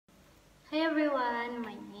Hi everyone,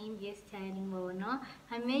 my name is Cahyaning Bawono.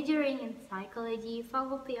 I'm majoring in Psychology,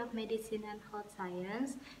 Faculty of Medicine and Health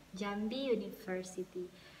Science, Jambi University.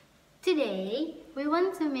 Today, we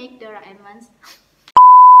want to make Doraemon's.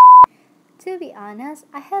 To be honest,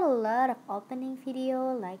 I had a lot of opening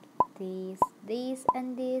video like this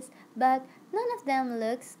and this, but none of them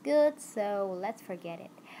looks good, so let's forget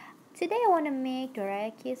it. Today I want to make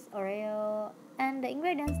Dorayaki's Oreo, and the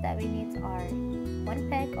ingredients that we need are 1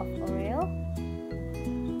 pack of Oreo,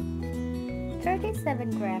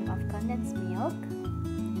 37 grams of condensed milk,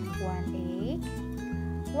 1 egg,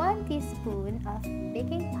 1 teaspoon of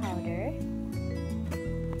baking powder,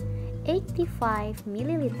 85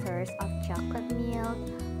 milliliters of chocolate milk,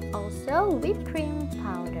 also whipped cream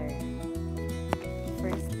powder.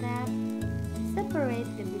 First step, separate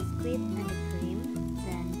the biscuit and the cream,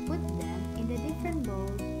 then put them in the different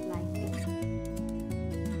bowls like this.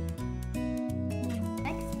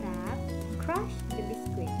 Next step, crush the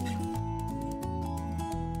biscuit.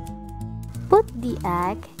 Put the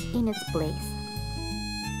egg in its place.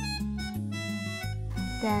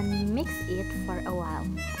 Then mix it for a while.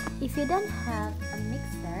 If you don't have a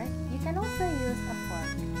mixer, you can also use a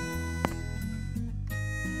fork.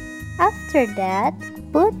 After that,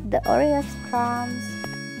 put the Oreo crumbs,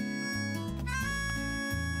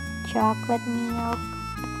 chocolate milk,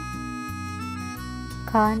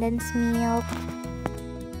 condensed milk,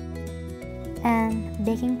 and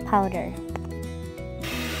baking powder.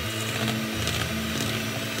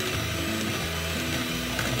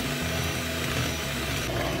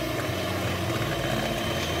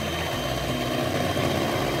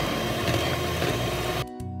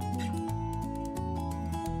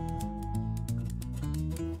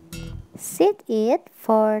 Set it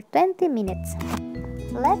for 20 minutes.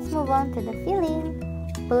 Let's move on to the filling.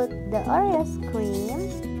 Put the Oreo cream,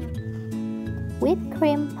 whipped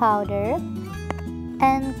cream powder,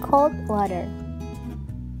 and cold water.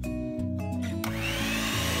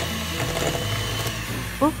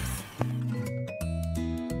 Oops!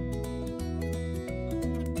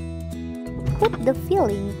 Put the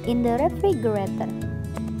filling in the refrigerator.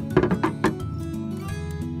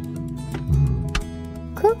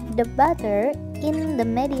 Cook the butter in the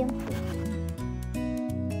medium heat.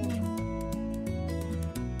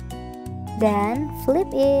 Then flip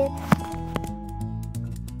it.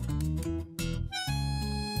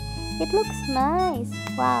 It looks nice.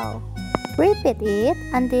 Wow. Repeat it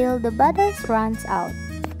until the butter runs out.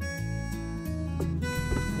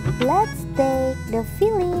 Let's take the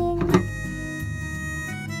filling.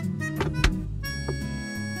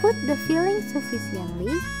 Put the filling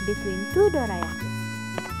sufficiently between 2 dorayaki.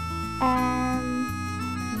 And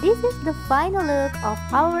this is the final look of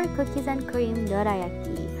our cookies and cream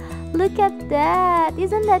dorayaki. Look at that!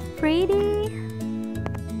 Isn't that pretty?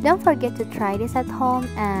 Don't forget to try this at home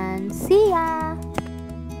and see ya!